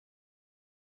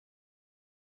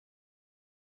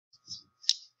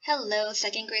Hello,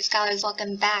 second grade scholars.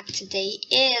 Welcome back. Today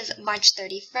is March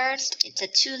 31st. It's a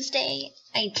Tuesday.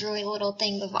 I drew a little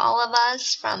thing of all of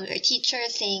us from your teacher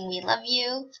saying we love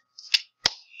you.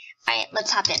 Alright,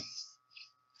 let's hop in.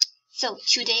 So,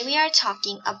 today we are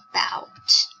talking about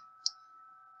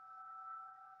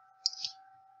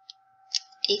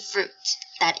a fruit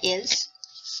that is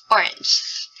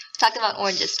orange. We talked about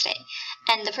oranges today.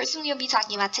 And the person we will be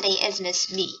talking about today is Miss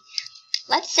V.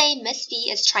 Let's say Miss V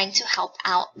is trying to help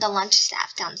out the lunch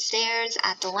staff downstairs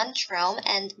at the lunchroom,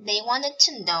 and they wanted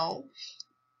to know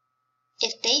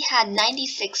if they had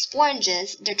 96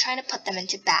 oranges, they're trying to put them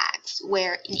into bags,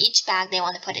 where in each bag they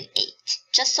want to put an 8,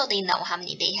 just so they know how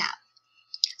many they have.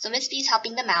 So Miss V is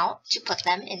helping them out to put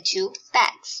them into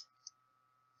bags.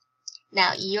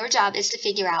 Now, your job is to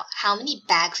figure out how many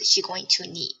bags is she going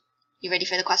to need. You ready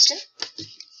for the question?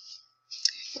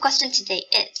 The question today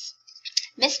is,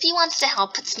 Miss V wants to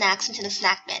help put snacks into the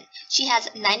snack bin. She has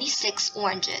 96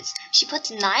 oranges. She puts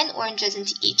 9 oranges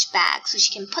into each bag so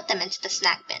she can put them into the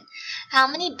snack bin. How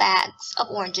many bags of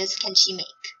oranges can she make?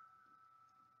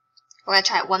 We're going to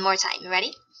try it one more time. You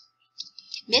ready?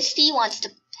 Miss V wants to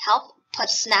help put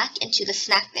snack into the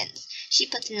snack bins. She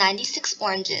puts 96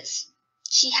 oranges.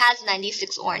 She has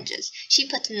 96 oranges. She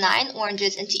puts 9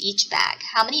 oranges into each bag.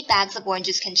 How many bags of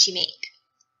oranges can she make?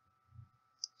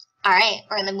 Alright,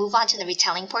 we're going to move on to the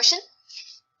retelling portion.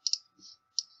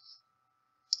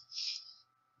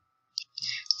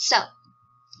 So,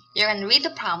 you're going to read the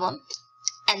problem,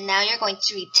 and now you're going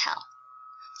to retell.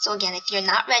 So again, if you're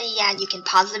not ready yet, you can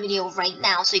pause the video right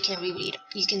now so you can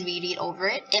reread over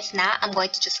it. If not, I'm going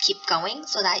to just keep going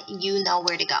so that you know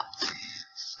where to go.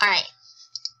 Alright,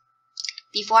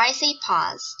 before I say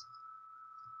pause,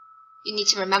 you need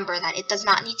to remember that it does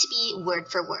not need to be word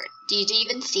for word. Did you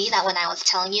even see that when I was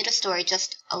telling you the story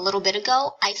just a little bit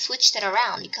ago, I switched it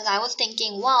around because I was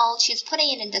thinking, well, she's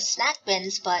putting it into snack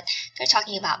bins, but they're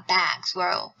talking about bags.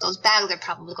 Well, those bags are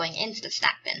probably going into the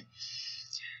snack bin.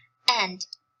 And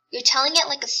you're telling it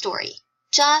like a story,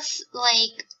 just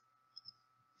like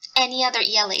any other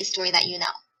ELA story that you know.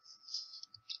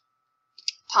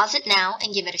 Pause it now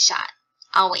and give it a shot.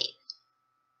 I'll wait.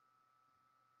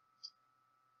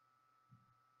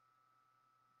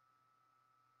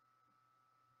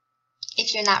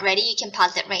 If you're not ready, you can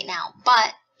pause it right now.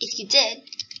 But if you did,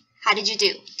 how did you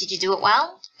do? Did you do it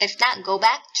well? If not, go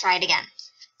back, try it again.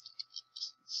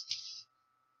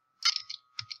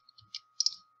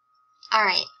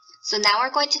 Alright, so now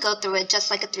we're going to go through it just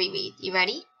like a 3-read. You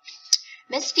ready?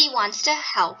 Miss V wants to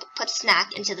help put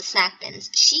snack into the snack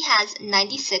bins. She has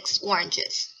 96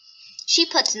 oranges. She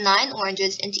puts 9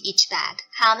 oranges into each bag.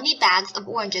 How many bags of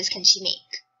oranges can she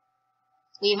make?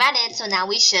 We read it, so now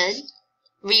we should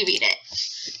reread it.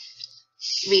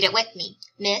 Read it with me.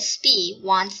 Miss B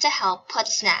wants to help put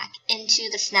snack into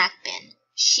the snack bin.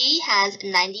 She has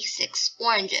 96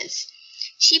 oranges.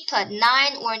 She put 9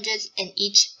 oranges in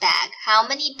each bag. How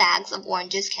many bags of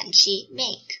oranges can she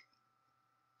make?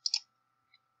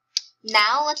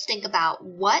 Now let's think about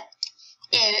what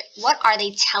are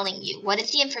they telling you? What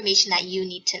is the information that you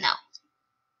need to know?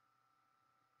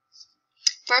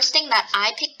 First thing that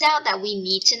I picked out that we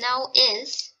need to know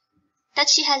is that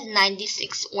she has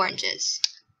 96 oranges,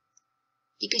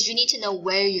 because you need to know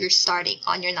where you're starting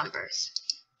on your numbers.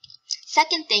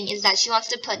 Second thing is that she wants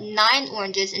to put 9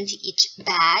 oranges into each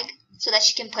bag so that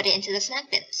she can put it into the snack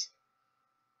bins.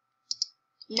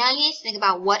 Now you need to think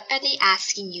about what are they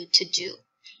asking you to do.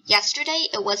 Yesterday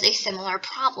it was a similar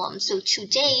problem, so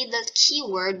today the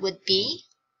keyword would be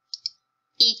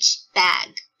each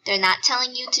bag. They're not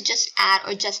telling you to just add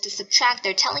or just to subtract.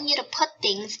 They're telling you to put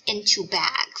things into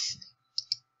bags.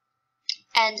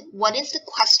 And what is the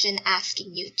question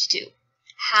asking you to do?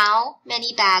 How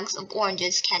many bags of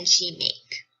oranges can she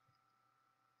make?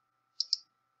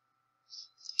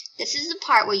 This is the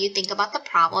part where you think about the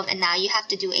problem, and now you have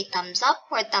to do a thumbs up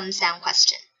or a thumbs down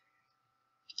question.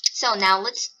 So now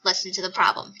let's listen to the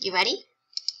problem. You ready?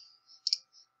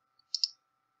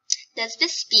 Does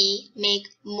Miss B make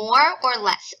more or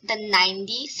less than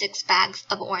 96 bags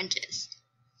of oranges?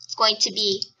 It's going to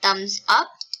be thumbs up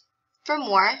for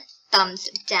more, thumbs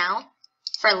down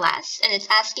for less, and it's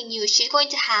asking you, is she going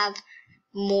to have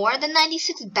more than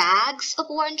 96 bags of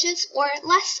oranges or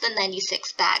less than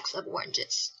 96 bags of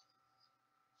oranges?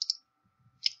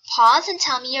 Pause and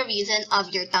tell me your reason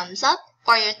of your thumbs up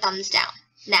or your thumbs down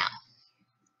now.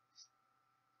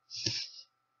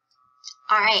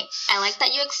 Alright, I like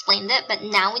that you explained it, but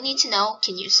now we need to know,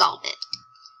 can you solve it?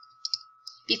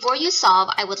 Before you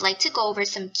solve, I would like to go over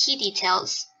some key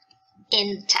details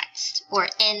in text or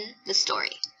in the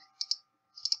story.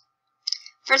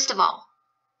 First of all,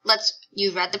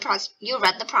 You read the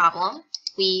problem.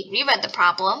 We reread the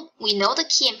problem. We know the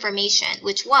key information,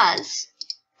 which was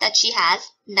that she has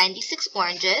 96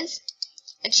 oranges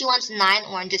and she wants 9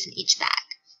 oranges in each bag.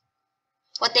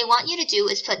 What they want you to do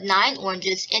is put 9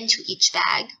 oranges into each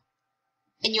bag,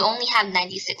 and you only have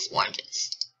 96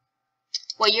 oranges.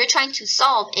 What you're trying to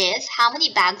solve is how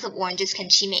many bags of oranges can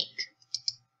she make?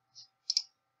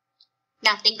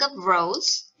 Now think of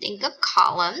rows, think of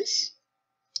columns.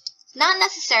 Not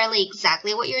necessarily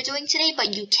exactly what you're doing today,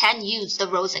 but you can use the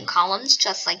rows and columns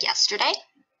just like yesterday.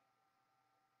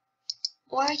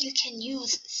 Or you can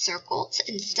use circles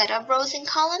instead of rows and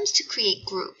columns to create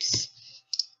groups.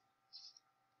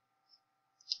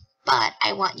 But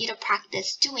I want you to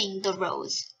practice doing the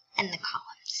rows and the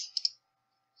columns.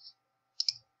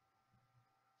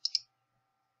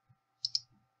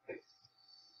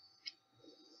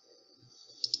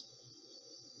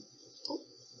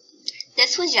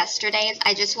 This was yesterday's.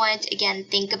 I just wanted to, again,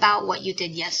 think about what you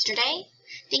did yesterday.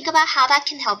 Think about how that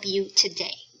can help you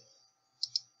today.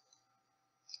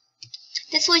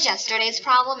 This was yesterday's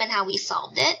problem and how we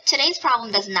solved it. Today's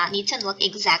problem does not need to look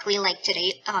exactly like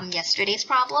yesterday's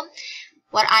problem.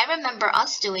 What I remember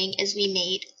us doing is we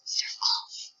made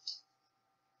circles.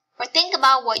 Or think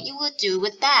about what you would do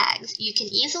with bags. You can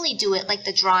easily do it like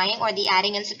the drawing or the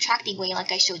adding and subtracting way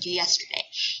like I showed you yesterday.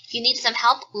 If you need some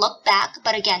help, look back.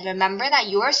 But again, remember that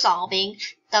you're solving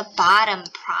the bottom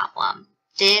problem.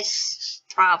 This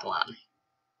problem.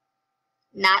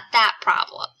 Not that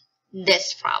problem.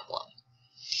 This problem.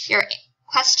 Your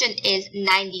question is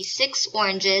 96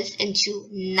 oranges into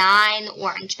 9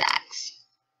 orange bags.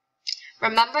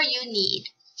 Remember, you need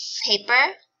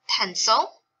paper, pencil,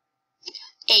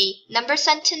 a number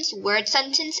sentence, word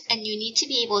sentence, and you need to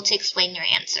be able to explain your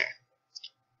answer.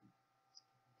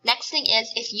 Next thing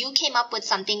is, if you came up with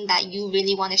something that you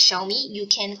really want to show me, you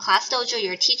can Class Dojo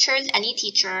your teachers, any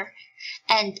teacher,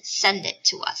 and send it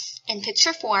to us in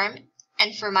picture form.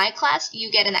 And for my class,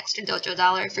 you get an extra dojo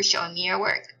dollar for showing me your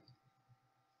work.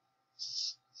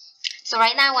 So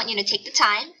right now, I want you to take the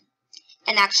time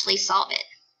and actually solve it.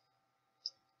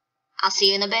 I'll see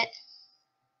you in a bit.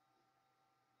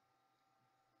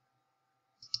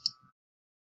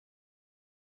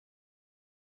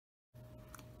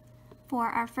 For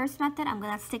our first method, I'm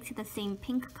going to stick to the same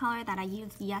pink color that I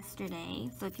used yesterday.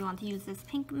 So if you want to use this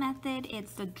pink method,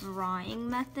 it's the drawing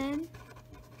method.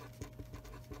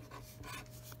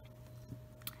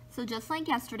 So just like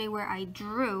yesterday where I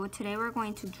drew, today we're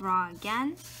going to draw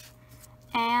again.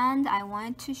 And I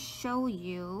wanted to show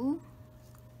you.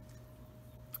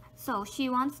 So she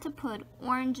wants to put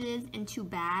oranges into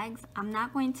bags. I'm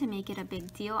not going to make it a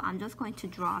big deal. I'm just going to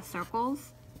draw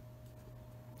circles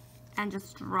and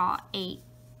just draw 8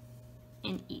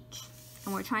 in each.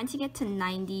 And we're trying to get to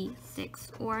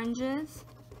 96 oranges.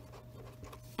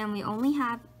 And we only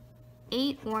have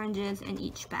 8 oranges in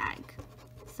each bag.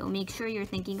 So make sure you're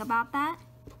thinking about that.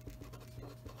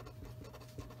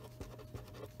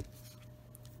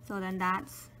 So then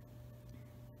that's,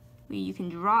 you can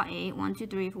draw 8, 1, 2,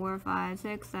 3, 4, 5,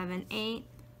 6, 7, 8.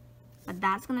 But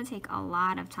that's gonna take a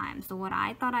lot of time. So what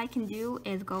I thought I can do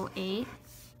is go 8,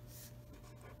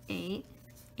 8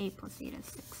 plus 8 is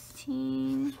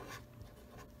 16.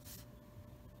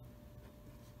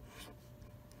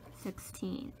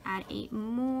 16. Add 8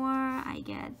 more, I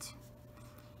get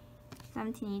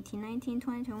 17, 18, 19,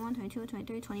 20, 21, 22,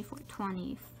 23, 24,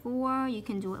 24. You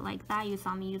can do it like that. You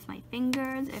saw me use my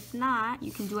fingers. If not,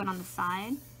 you can do it on the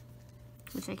side,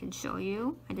 which I can show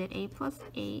you. I did 8 plus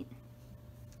 8,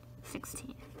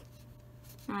 16.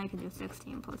 Now I can do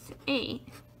 16 plus 8,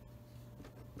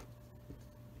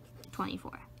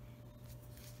 24.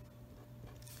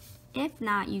 If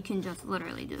not, you can just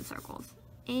literally do the circles.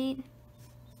 8,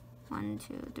 1,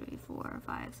 2, 3, 4,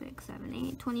 5, 6, 7,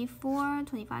 8, 24,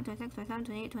 25, 26, 27,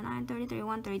 28, 29, 30,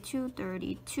 31, 32,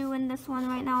 32 in this one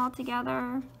right now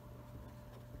altogether.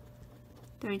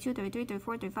 32, 33,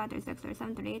 34, 35, 36,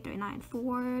 37, 38, 39,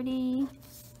 40.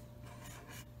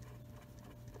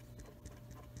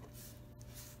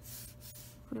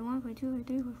 41, 42,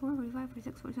 43, 44, 45,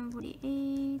 46, 47,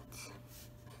 48.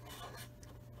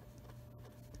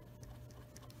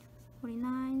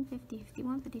 49, 50,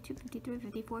 51, 52, 53,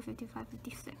 54, 55,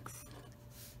 56.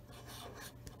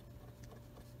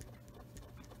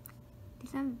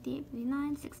 57, 58,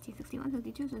 59, 60, 61,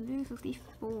 62, 63,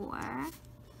 64.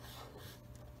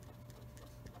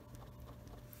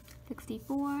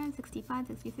 64, 65,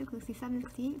 66, 67,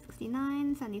 68,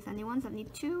 69, 70, 71,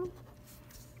 72.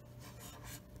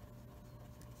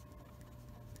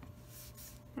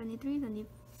 73, 70,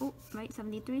 oh, right,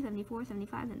 73, 74,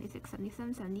 75, 76,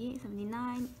 77, 78,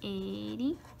 79,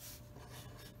 80.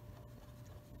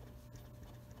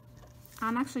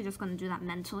 I'm actually just going to do that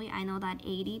mentally. I know that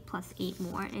 80 plus 8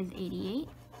 more is 88.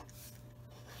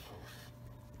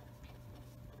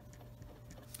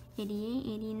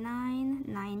 88, 89,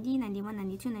 90, 91,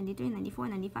 92, 93, 94,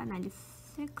 95,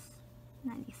 96,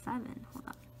 97. Hold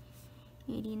up.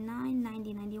 89,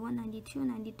 90, 91, 92,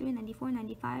 93, 94,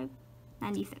 95,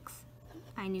 96.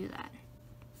 I knew that.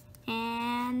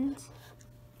 And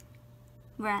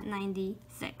we're at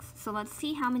 96. So let's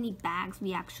see how many bags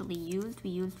we actually used. We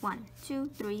used 1, 2,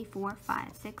 3, 4,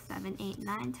 5, 6, 7, 8,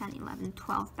 9, 10, 11,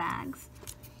 12 bags.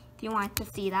 If you want to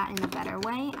see that in a better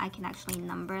way, I can actually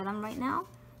number them right now.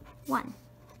 1,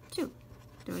 2,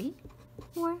 3,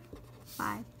 4,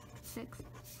 5, 6,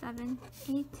 7,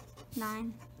 8,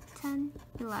 9, 10,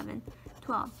 11,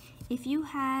 12. If you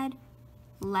had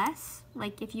less,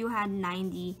 like if you had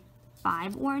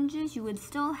 95 oranges, you would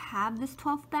still have this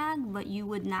 12th bag, but you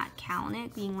would not count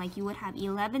it, being like you would have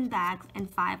 11 bags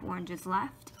and 5 oranges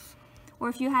left. Or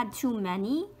if you had too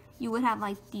many, you would have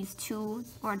like these 2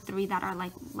 or 3 that are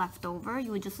like left over.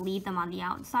 You would just leave them on the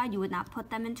outside. You would not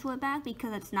put them into a bag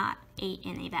because it's not 8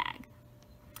 in a bag.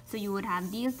 So you would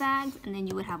have these bags and then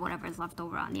you would have whatever is left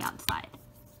over on the outside.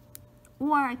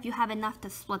 Or if you have enough to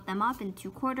split them up in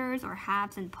 2 quarters or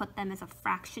halves and put them as a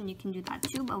fraction, you can do that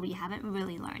too, but we haven't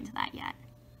really learned that yet.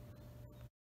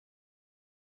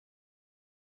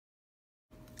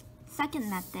 Second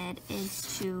method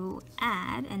is to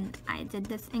add, and I did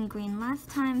this in green last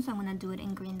time, so I'm going to do it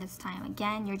in green this time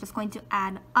again. You're just going to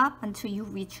add up until you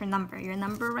reach your number. Your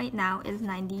number right now is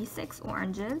 96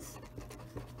 oranges.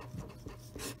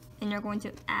 And you're going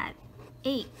to add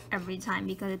 8 every time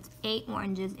because it's 8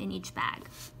 oranges in each bag.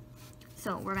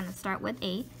 So we're going to start with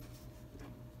 8.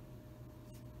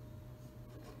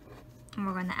 And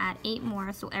we're going to add 8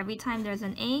 more. So every time there's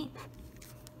an 8,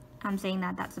 I'm saying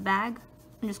that that's a bag.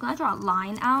 I'm just going to draw a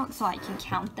line out so I can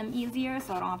count them easier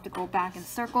so I don't have to go back and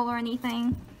circle or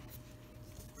anything.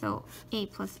 So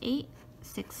 8 plus 8,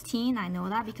 16. I know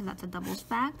that because that's a doubles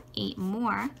bag. 8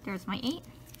 more. There's my 8.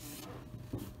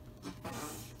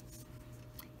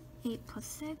 8 plus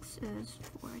 6 is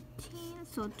 14.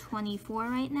 So 24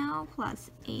 right now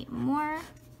plus 8 more.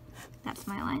 That's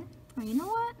my line. Or you know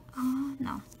what?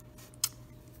 No.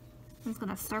 I'm just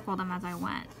going to circle them as I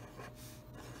went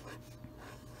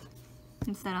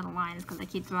instead of the lines because I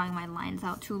keep drawing my lines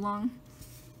out too long.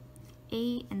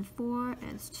 8 and 4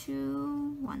 is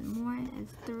 2. 1 more is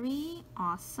 3.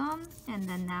 Awesome. And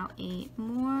then now 8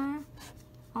 more.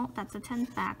 Oh, that's a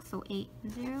 10th back. So 8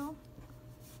 and 0.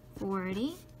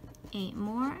 40. 8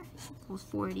 more equals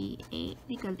 48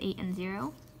 because 8 and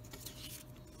 0.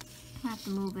 I have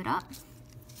to move it up.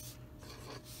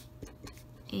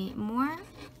 8 more.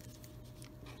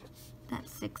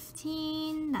 That's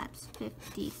 16. That's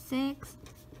 56.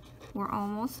 We're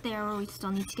almost there. We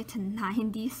still need to get to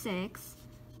 96.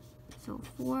 So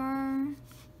 4,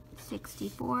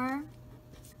 64.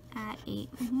 Add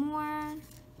 8 more.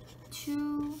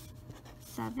 2,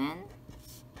 7.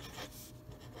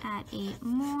 Add 8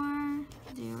 more.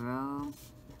 0.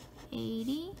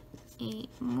 80. 8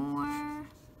 more.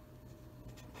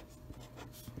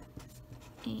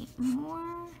 8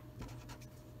 more.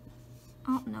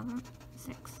 Oh, no,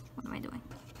 6. What am I doing?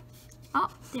 Oh,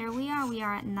 there we are. We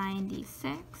are at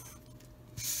 96.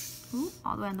 Ooh,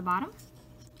 all the way on the bottom.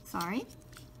 Sorry.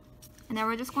 And then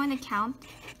we're just going to count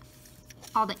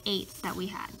all the 8s that we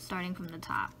had, starting from the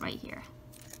top, right here.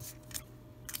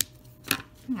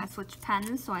 I'm going to switch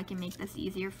pens so I can make this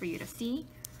easier for you to see.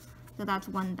 So that's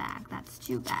 1 bag. That's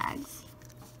 2 bags.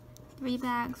 3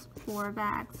 bags. 4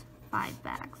 bags. 5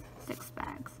 bags. 6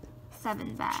 bags.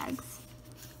 7 bags.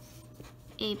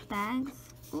 8 bags,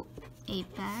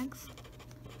 8 bags,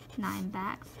 9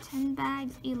 bags, 10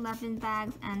 bags, 11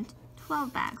 bags, and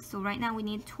 12 bags. So right now we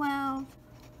need 12,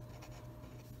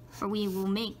 or we will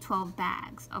make 12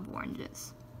 bags of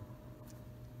oranges.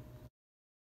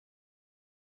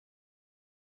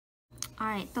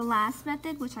 Alright, the last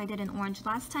method, which I did in orange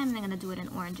last time, and I'm going to do it in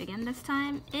orange again this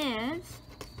time, is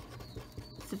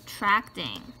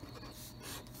subtracting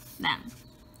them.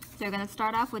 So you're going to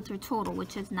start off with your total,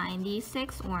 which is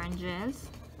 96 oranges.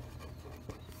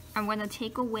 I'm going to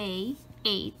take away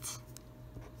 8,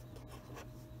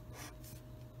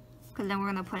 because then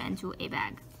we're going to put it into a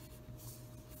bag.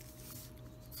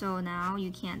 So now you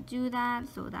can't do that,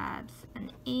 so that's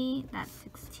an 8, that's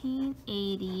 16,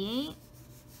 88.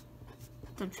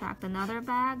 Subtract another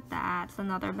bag, that's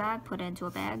another bag, put it into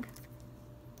a bag.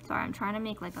 Sorry, I'm trying to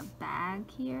make like a bag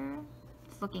here.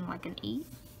 It's looking like an 8.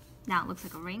 Now it looks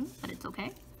like a ring, but it's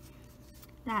okay.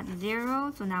 That's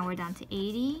 0, so now we're down to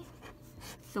 80.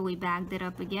 So we bagged it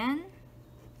up again.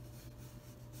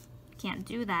 Can't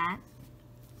do that.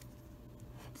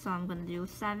 So I'm going to do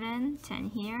 7, 10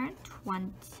 here,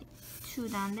 22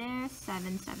 down there,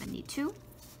 7, 72.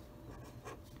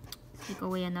 Take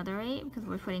away another 8 because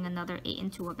we're putting another 8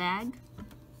 into a bag.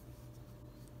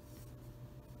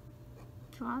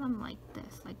 Draw them like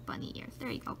this, like bunny ears. There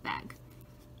you go, bag.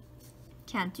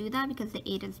 Can't do that because the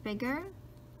 8 is bigger.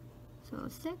 So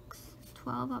 6,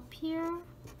 12 up here,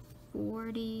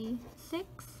 46,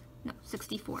 no,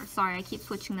 64. Sorry, I keep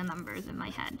switching the numbers in my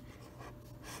head.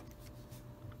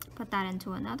 Put that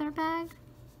into another bag.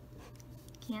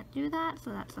 Can't do that,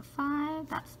 so that's a 5.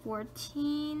 That's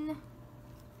 14.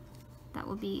 That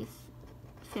will be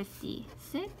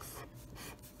 56.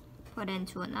 Put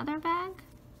into another bag.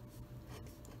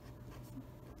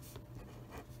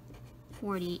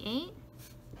 48.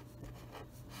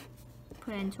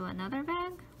 Put into another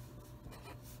bag.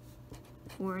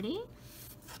 40.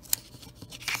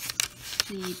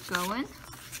 Keep going.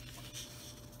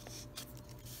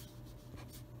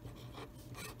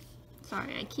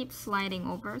 Sorry, I keep sliding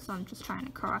over, so I'm just trying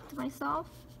to correct myself.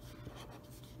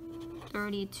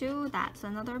 32, that's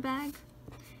another bag.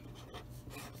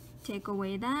 Take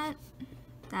away that.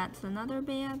 That's another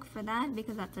bag for that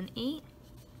because that's an 8.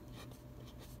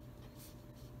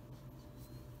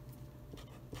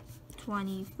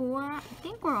 24, I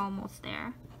think we're almost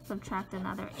there. Subtract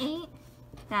another 8.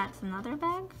 That's another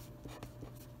bag.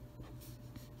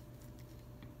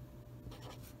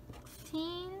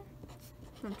 16.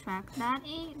 Subtract that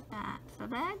 8, that's a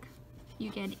bag. You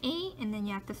get 8, and then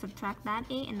you have to subtract that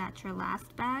 8, and that's your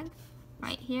last bag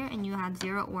right here, and you have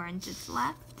 0 oranges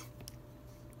left.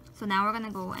 So now we're going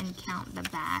to go and count the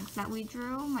bags that we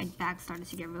drew. My bag started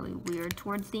to get really weird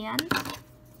towards the end.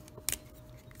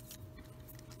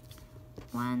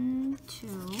 1, 2,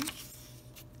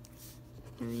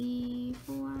 3,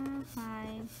 4,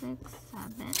 5, 6,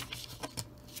 7,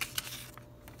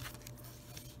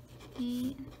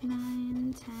 8,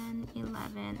 9, 10,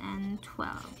 11, and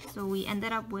 12. So we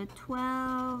ended up with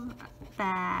 12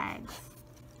 bags.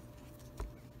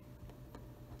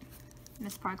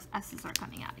 Miss Park's S's are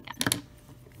coming out again.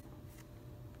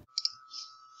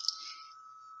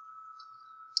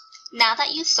 Now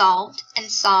that you solved and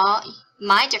saw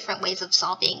my different ways of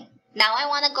solving, now I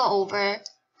want to go over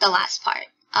the last part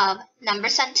of number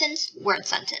sentence, word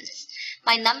sentence.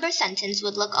 My number sentence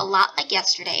would look a lot like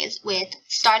yesterday's, with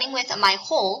starting with my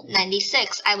whole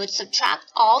 96, I would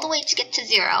subtract all the way to get to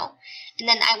 0, and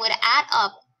then I would add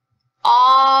up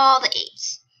all the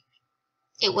 8s.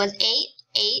 It was 8, 8,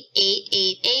 8,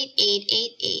 8, 8, 8,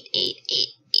 8, 8, 8, 8,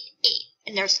 8, 8,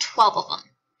 and there's 12 of them.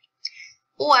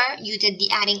 Or you did the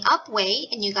adding up way,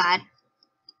 and you got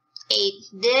 8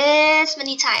 this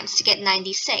many times to get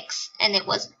 96, and it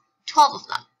was 12 of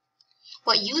them.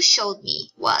 What you showed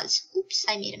me was, oops,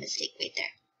 I made a mistake right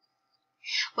there.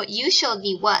 What you showed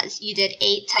me was you did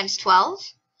 8 times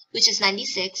 12, which is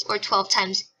 96, or 12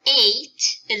 times 8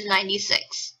 is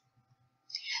 96.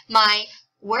 My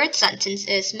word sentence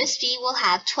is, Miss B will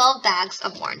have 12 bags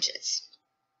of oranges.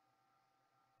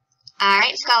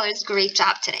 Alright, scholars, great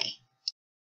job today.